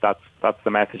tread. That's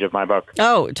the message of my book.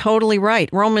 Oh, totally right.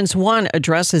 Romans 1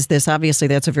 addresses this. Obviously,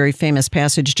 that's a very famous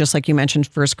passage, just like you mentioned,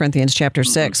 1 Corinthians chapter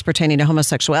 6, pertaining to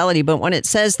homosexuality. But when it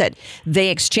says that they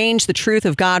exchanged the truth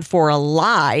of God for a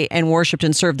lie and worshipped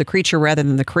and served the creature rather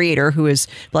than the Creator, who is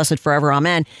blessed forever,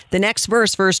 amen. The next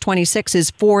verse, verse 26,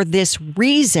 is for this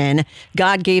reason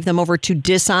God gave them over to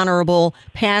dishonorable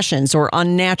passions or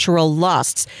unnatural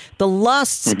lusts. The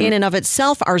lusts in and of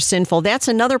itself are sinful. That's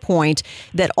another point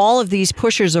that all of these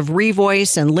pushers of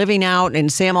Revoice and Living Out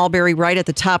and Sam Albury right at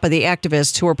the top of the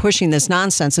activists who are pushing this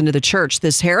nonsense into the church,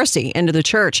 this heresy into the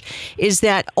church, is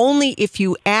that only if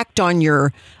you act on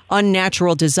your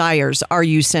unnatural desires are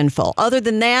you sinful. Other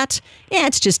than that,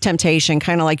 it's just temptation,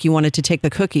 kind of like you wanted to take the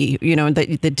cookie,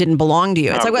 that didn't belong to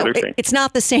you. It's like, well, it's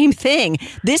not the same thing.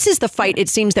 This is the fight, it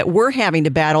seems, that we're having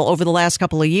to battle over the last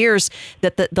couple of years,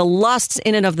 that the lusts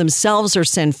in and of themselves are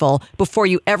sinful. Before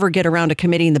you ever get around to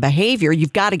committing the behavior,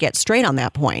 you've got to get straight on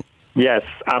that point. Yes,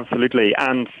 absolutely.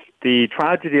 And the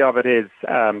tragedy of it is,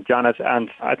 Janet, and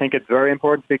I think it's very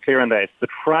important to be clear on this, the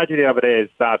tragedy of it is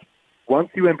that once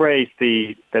you embrace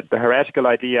the heretical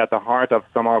idea at the heart of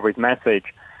Sam Albury's message,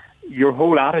 your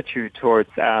whole attitude towards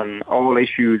all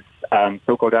issues,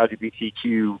 so-called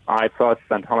LGBTQI+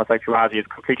 and homosexuality is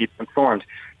completely transformed.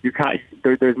 You can't.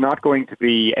 There's not going to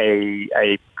be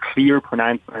a clear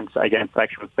pronouncement against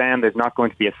sexual sin. There's not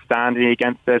going to be a standing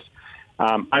against it.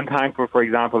 I'm thankful, for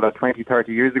example, that 20,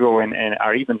 30 years ago,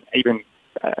 or even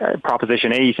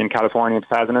Proposition 8 in California in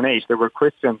 2008, there were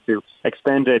Christians who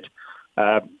expended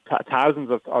thousands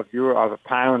of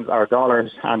pounds or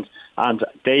dollars and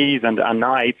days and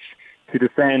nights to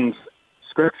defend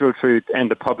scriptural truth in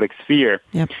the public sphere.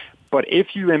 Yep. But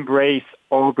if you embrace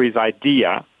Albury's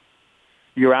idea,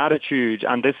 your attitude,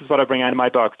 and this is what I bring out in my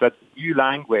book, that new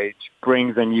language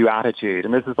brings a new attitude,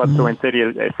 and this is what's so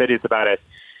insidious about it.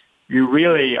 You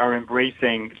really are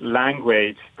embracing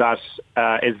language that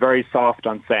is very soft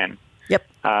on sin. Yep.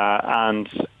 And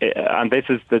this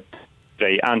is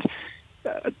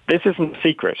this isn't a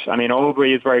secret. I mean,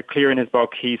 Albury is very clear in his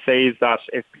book. He says that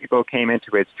if people came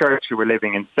into his church who were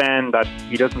living in sin, that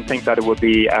he doesn't think that it would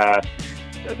be, he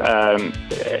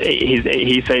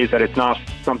says that it's not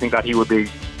something that he would be,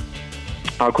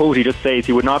 I'll quote, he just says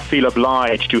he would not feel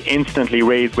obliged to instantly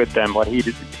raise with them what he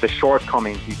did, the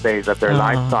shortcomings, he says, of their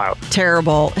lifestyle.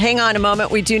 Terrible. Hang on a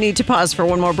moment. We do need to pause for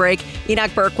one more break.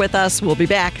 Enoch Burke with us. We'll be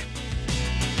back.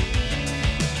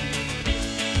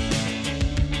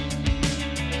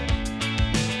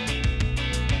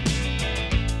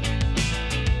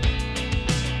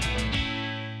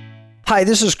 Hi,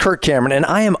 this is Kirk Cameron, and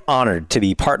I am honored to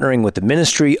be partnering with the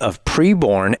Ministry of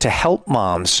Preborn to help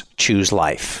moms choose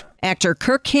life. Actor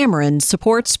Kirk Cameron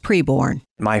supports Preborn.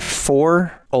 My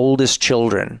 4 oldest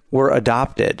children were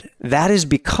adopted. That is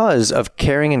because of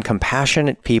caring and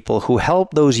compassionate people who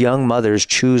help those young mothers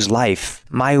choose life.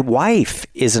 My wife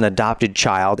is an adopted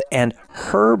child, and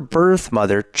her birth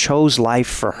mother chose life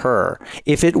for her.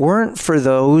 If it weren't for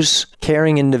those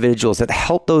caring individuals that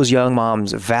help those young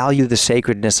moms value the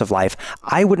sacredness of life,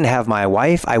 I wouldn't have my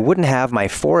wife, I wouldn't have my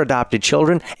 4 adopted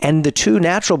children, and the 2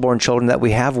 natural-born children that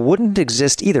we have wouldn't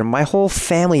exist either. My whole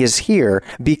family is here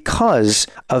because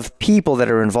of people that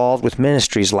are involved with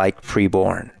ministries like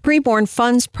Preborn. Preborn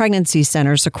funds pregnancy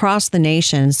centers across the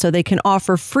nation so they can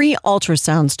offer free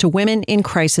ultrasounds to women in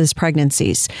crisis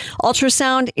pregnancies.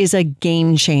 Ultrasound is a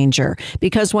game changer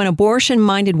because when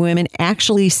abortion-minded women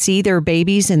actually see their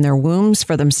babies in their wombs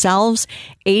for themselves,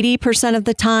 80% of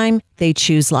the time, they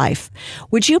choose life.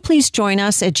 Would you please join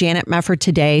us at Janet Mefford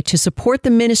today to support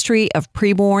the ministry of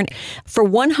Preborn? For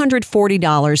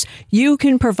 $140, you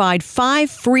can provide 5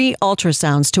 free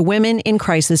ultrasounds to women in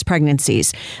crisis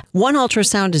pregnancies. One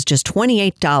ultrasound is just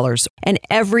 $28, and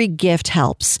every gift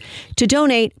helps. To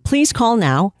donate, please call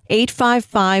now,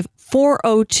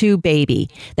 855-402-BABY.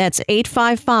 That's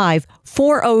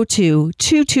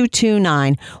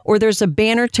 855-402-2229, or there's a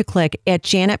banner to click at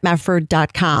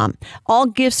janetmefford.com. All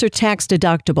gifts are tax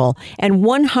deductible, and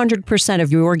 100%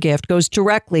 of your gift goes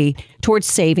directly towards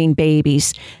saving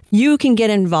babies. You can get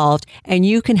involved, and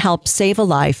you can help save a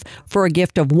life for a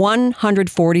gift of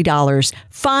 $140.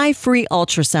 5 free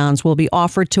ultrasounds will be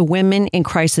offered to women in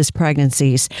crisis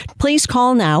pregnancies. Please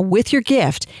call now with your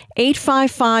gift,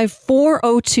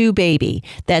 855-402-BABY.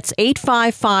 That's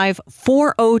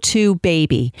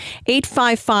 855-402-BABY.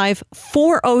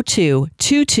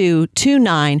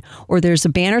 855-402-2229, or there's a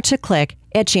banner to click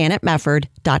at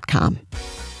janetmefford.com.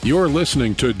 You're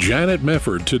listening to Janet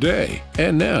Mefford today.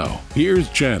 And now, here's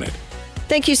Janet.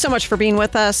 Thank you so much for being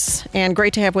with us, and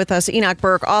great to have with us Enoch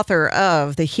Burke, author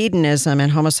of The Hedonism and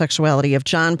Homosexuality of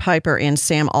John Piper and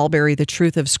Sam Albury, The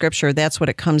Truth of Scripture. That's what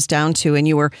it comes down to. And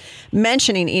you were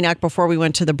mentioning, Enoch, before we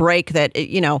went to the break, that,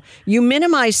 you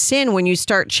minimize sin when you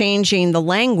start changing the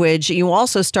language. You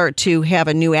also start to have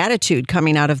a new attitude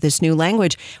coming out of this new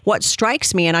language. What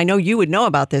strikes me, and I know you would know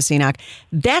about this, Enoch,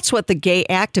 that's what the gay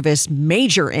activists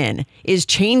major in, is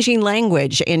changing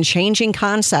language and changing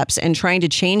concepts and trying to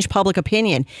change public opinion.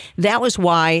 That was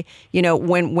why,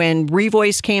 when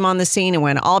Revoice came on the scene and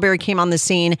when Albury came on the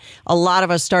scene, a lot of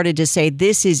us started to say,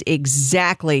 this is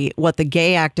exactly what the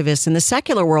gay activists in the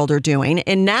secular world are doing.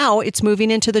 And now it's moving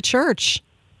into the church.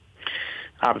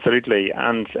 Absolutely.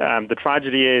 And the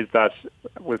tragedy is that,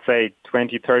 we'll say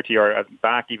 20, 30 or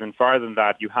back even farther than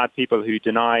that, you had people who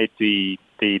denied they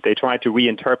tried to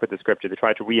reinterpret the scripture. They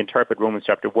tried to reinterpret Romans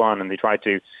chapter 1, and they tried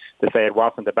to say it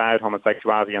wasn't about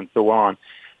homosexuality and so on.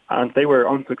 And they were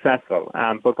unsuccessful.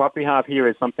 But what we have here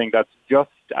is something that's just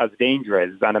as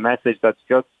dangerous and a message that's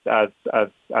just as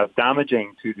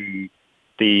damaging to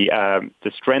the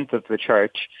strength of the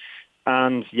church,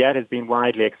 and yet has been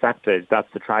widely accepted.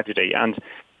 That's the tragedy. And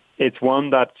it's one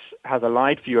that has a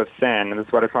light view of sin, and this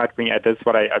is what I try to bring out. This is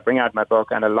what I bring out in my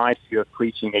book, and a light view of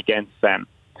preaching against sin.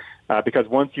 Because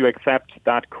once you accept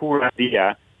that core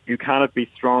idea, you cannot be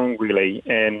strong, really,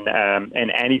 in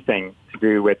anything to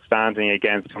do with standing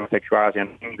against homosexuality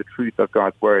and bringing the truth of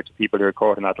God's word to people who are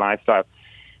caught in that lifestyle.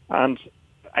 And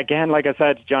again, like I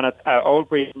said, Janet,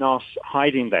 Albury is not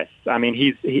hiding this. I mean,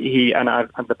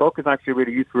 and the book is actually a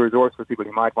really useful resource for people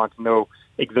who might want to know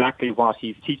exactly what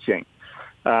he's teaching.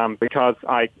 Because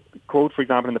I quote, for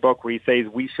example, in the book where he says,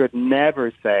 we should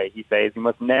never say, he says, we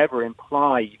must never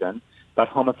imply even that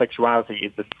homosexuality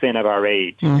is the sin of our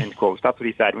age, end quote. That's what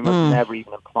he said. We must never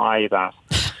even imply that.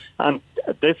 And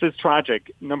this is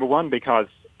tragic, number one, because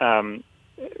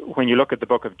when you look at the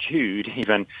book of Jude,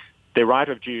 even the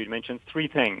writer of Jude mentions 3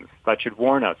 things that should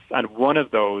warn us. And one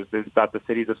of those is that the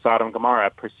cities of Sodom and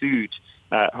Gomorrah pursued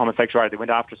homosexuality. They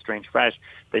went after strange flesh.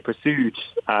 They pursued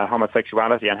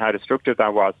homosexuality and how destructive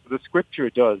that was. So the scripture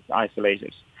does isolate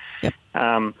it. Yep.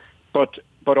 But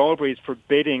Albury is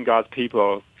forbidding God's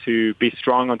people to be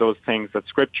strong on those things that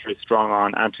Scripture is strong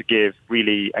on and to give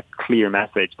really a clear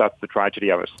message. That's the tragedy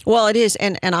of it. Well, it is.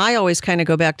 And I always kind of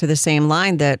go back to the same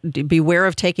line that beware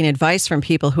of taking advice from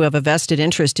people who have a vested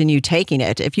interest in you taking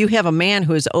it. If you have a man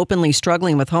who is openly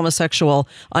struggling with homosexual,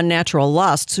 unnatural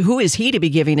lusts, who is he to be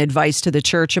giving advice to the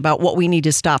church about what we need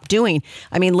to stop doing?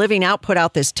 I mean, Living Out put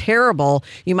out this terrible,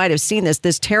 you might have seen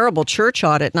this terrible church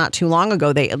audit not too long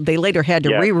ago. They later had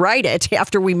to rewrite it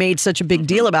after we made such a big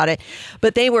deal about it.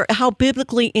 But they were, how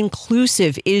biblically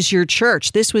inclusive is your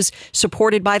church? This was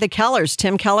supported by the Kellers.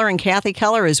 Tim Keller and Kathy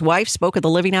Keller, his wife, spoke at the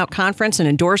Living Out conference and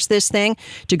endorsed this thing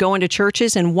to go into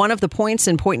churches. And one of the points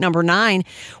in point number 9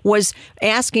 was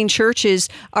asking churches,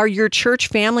 are your church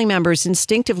family members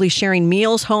instinctively sharing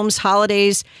meals, homes,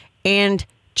 holidays, and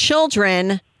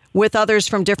children with others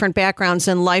from different backgrounds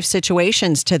and life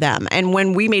situations to them? And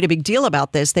when we made a big deal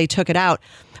about this, they took it out.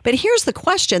 But here's the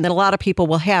question that a lot of people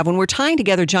will have when we're tying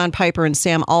together John Piper and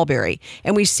Sam Allberry.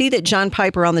 And we see that John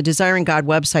Piper on the Desiring God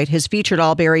website has featured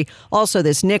Allberry, also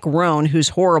this Nick Rohn, who's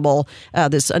horrible,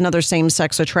 this another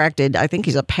same-sex attracted, I think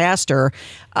he's a pastor.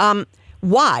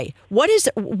 Why?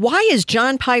 Why is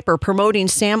John Piper promoting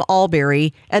Sam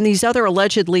Allberry and these other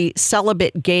allegedly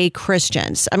celibate gay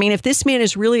Christians? I mean, if this man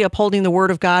is really upholding the Word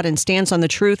of God and stands on the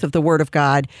truth of the Word of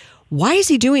God, why is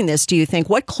he doing this, do you think?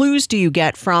 What clues do you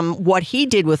get from what he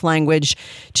did with language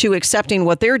to accepting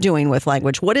what they're doing with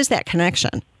language? What is that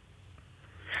connection?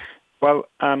 Well,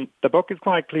 the book is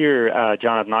quite clear,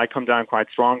 Jonathan. I come down quite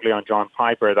strongly on John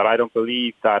Piper that I don't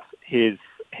believe that his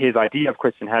idea of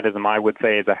Christian hedonism, I would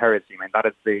say, is a heresy. I mean, that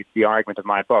is the argument of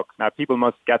my book. Now, people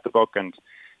must get the book and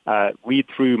read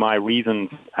through my reasons,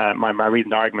 my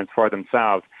reasoned arguments for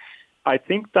themselves. I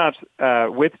think that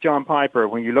with John Piper,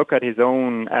 when you look at his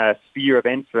own sphere of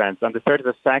influence and the sort of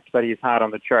effect that he's had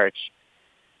on the church,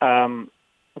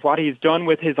 what he's done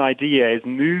with his idea is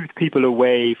moved people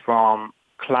away from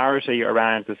clarity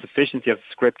around the sufficiency of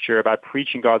Scripture, about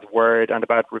preaching God's word, and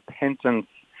about repentance,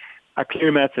 a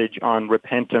clear message on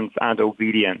repentance and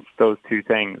obedience, those two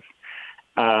things.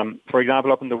 For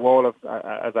example, up on the wall of,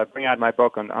 as I bring out my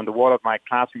book, on the wall of my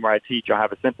classroom where I teach, I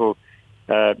have a simple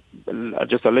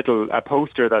just a little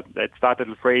poster that that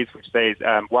little phrase which says,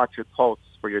 watch your thoughts,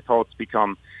 for your thoughts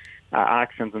become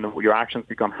actions, and your actions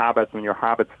become habits, and your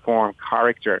habits form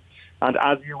character. And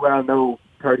as you well know,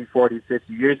 30, 40,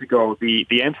 50 years ago,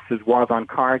 the emphasis was on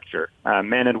character,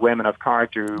 men and women of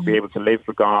character who will be able to live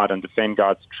for God and defend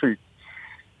God's truth.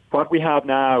 What we have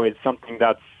now is something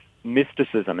that's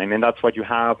mysticism. I mean, that's what you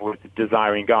have with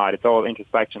Desiring God. It's all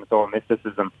introspection, it's all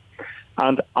mysticism.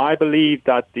 And I believe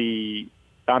that the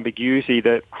ambiguity,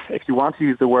 that if you want to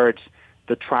use the word,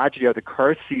 the tragedy or the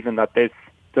curse even, that this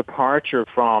departure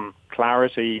from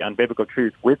clarity and biblical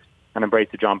truth with an embrace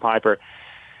of John Piper,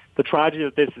 the tragedy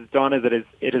that this has done is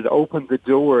it has opened the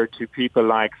door to people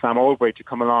like Sam Allberry to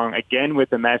come along again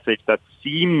with a message that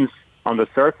seems on the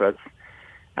surface,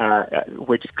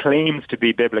 which claims to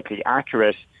be biblically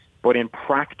accurate, but in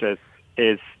practice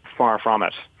is far from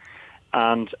it.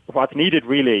 And what's needed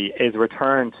really is a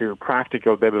return to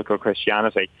practical biblical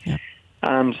Christianity. Yeah.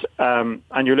 And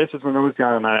your listeners will know,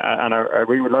 John, and I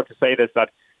really would love to say this, that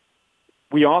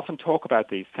we often talk about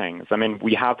these things. I mean,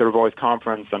 we have the Revoice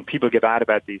Conference and people give out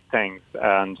about these things.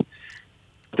 And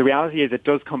the reality is it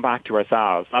does come back to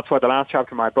ourselves. That's why the last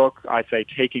chapter of my book, I say,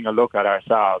 taking a look at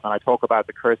ourselves. And I talk about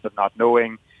the curse of not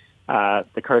knowing,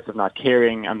 the curse of not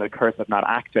caring, and the curse of not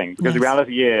acting. Because the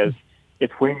reality is,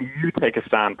 it's when you take a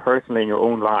stand personally in your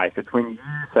own life. It's when you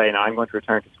say, now I'm going to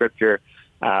return to Scripture.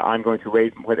 I'm going to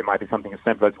raise, whether it might be something as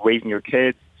simple as raising your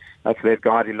kids, to live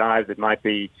godly lives. It might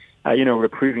be,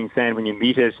 reproving sin when you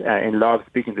meet it in love,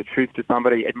 speaking the truth to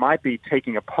somebody. It might be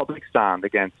taking a public stand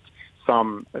against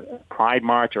some pride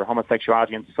march or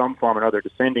homosexuality in some form or other,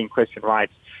 defending Christian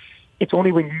rights. It's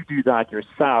only when you do that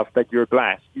yourself that you're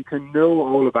blessed. You can know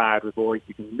all about Revoice.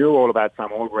 You can know all about Sam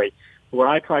Allberry. What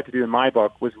I tried to do in my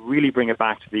book was really bring it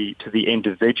back to the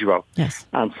individual,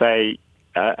 and say,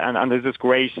 and there's this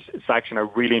great section I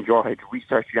really enjoyed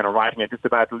researching and writing it, just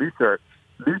about Luther.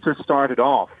 Luther started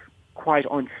off quite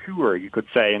unsure, you could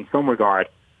say, in some regard,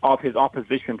 of his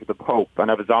opposition to the Pope and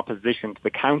of his opposition to the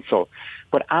Council.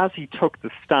 But as he took the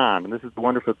stand, and this is the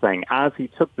wonderful thing, as he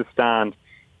took the stand,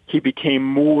 he became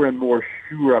more and more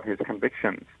sure of his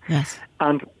convictions. Yes.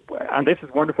 And this is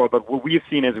wonderful, but what we have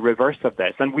seen is a reverse of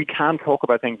this. And we can talk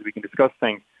about things, we can discuss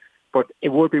things, but it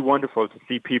would be wonderful to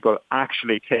see people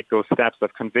actually take those steps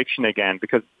of conviction again,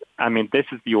 because, I mean, this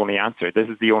is the only answer. This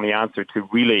is the only answer to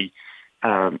really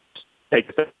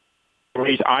take the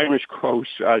great Irish quote,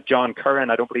 John Curran,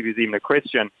 I don't believe he's even a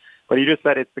Christian, But he just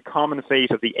said it's the common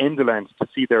fate of the indolent to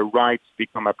see their rights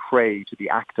become a prey to the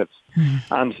active.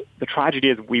 And the tragedy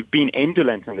is we've been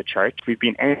indolent in the church. We've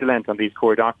been indolent on these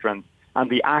core doctrines. And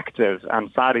the active, and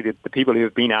sadly the people who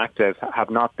have been active have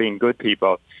not been good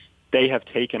people. They have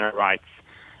taken our rights.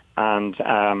 And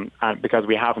because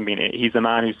we haven't been, he's a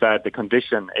man who said the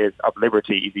condition of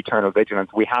liberty is eternal vigilance.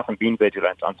 We haven't been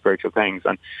vigilant on spiritual things.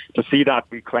 And to see that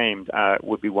reclaimed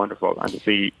would be wonderful. And to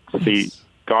see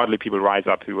godly people rise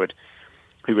up who would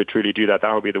truly do that.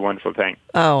 That would be the wonderful thing.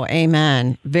 Oh,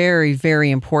 amen. Very, very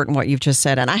important what you've just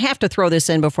said. And I have to throw this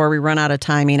in before we run out of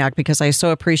time, Enoch, because I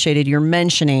so appreciated your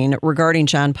mentioning regarding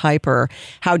John Piper,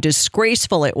 how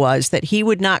disgraceful it was that he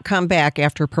would not come back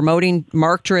after promoting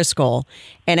Mark Driscoll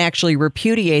and actually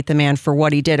repudiate the man for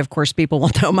what he did. Of course, people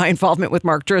will know my involvement with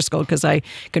Mark Driscoll because I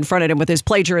confronted him with his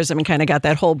plagiarism and kind of got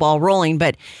that whole ball rolling.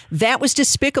 But that was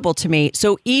despicable to me.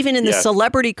 So even in the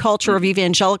celebrity culture of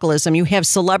evangelicalism, you have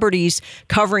celebrities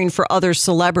covering for other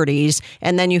celebrities,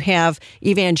 and then you have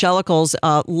evangelicals,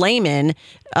 laymen,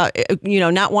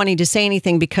 not wanting to say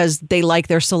anything because they like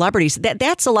their celebrities.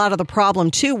 That's a lot of the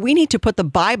problem, too. We need to put the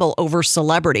Bible over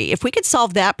celebrity. If we could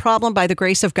solve that problem by the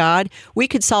grace of God, we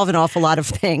could solve an awful lot of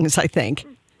things, I think.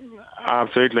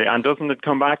 Absolutely. And doesn't it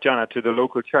come back, Jana, to the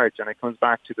local church, and it comes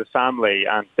back to the family?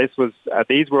 And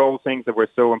these were all things that were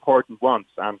so important once,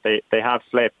 and they have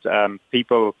slipped.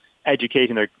 People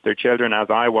educating their children, as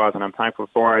I was, and I'm thankful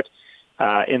for it,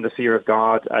 in the fear of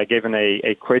God, given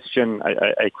a Christian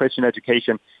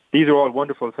education. These are all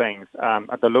wonderful things.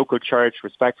 At the local church,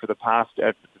 respect for the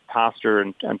pastor,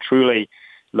 and truly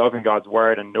loving God's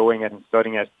word and knowing it and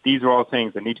studying it. These are all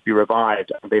things that need to be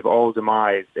revived, and they've all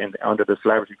demised under the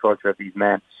celebrity culture of these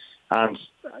men. And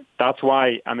that's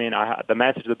why, the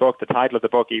message of the book, the title of the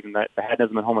book, even the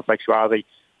hedonism and homosexuality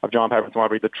of John Piper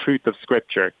Smartbury, the truth of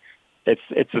Scripture.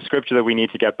 It's a Scripture that we need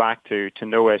to get back to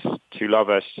know it, to love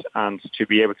it, and to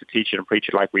be able to teach it and preach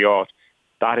it like we ought.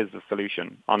 That is the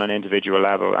solution on an individual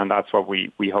level, and that's what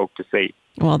we hope to see.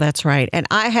 Well, that's right. And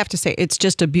I have to say, it's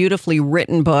just a beautifully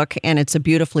written book, and it's a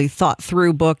beautifully thought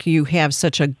through book. You have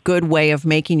such a good way of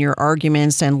making your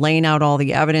arguments and laying out all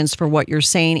the evidence for what you're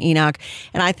saying, Enoch.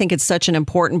 And I think it's such an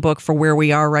important book for where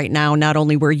we are right now, not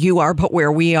only where you are, but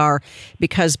where we are,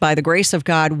 because by the grace of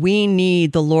God, we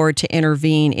need the Lord to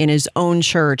intervene in his own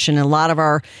church and a lot of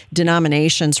our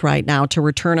denominations right now to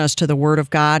return us to the Word of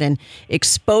God, and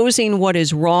exposing what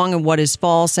is wrong and what is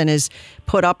false and is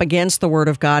put up against the Word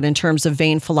of God in terms of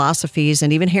vain philosophies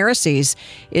and even heresies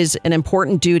is an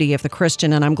important duty of the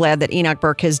Christian, and I'm glad that Enoch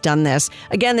Burke has done this.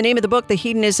 Again, the name of the book, The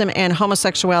Hedonism and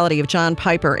Homosexuality of John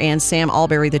Piper and Sam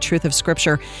Allberry, The Truth of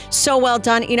Scripture. So well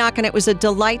done, Enoch, and it was a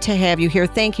delight to have you here.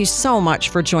 Thank you so much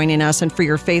for joining us and for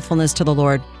your faithfulness to the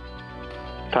Lord.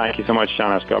 Thank you so much,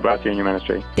 Janet. God bless you in your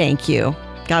ministry. Thank you.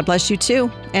 God bless you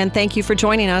too. And thank you for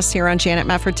joining us here on Janet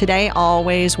Mefford Today.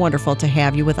 Always wonderful to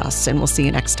have you with us, and we'll see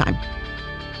you next time.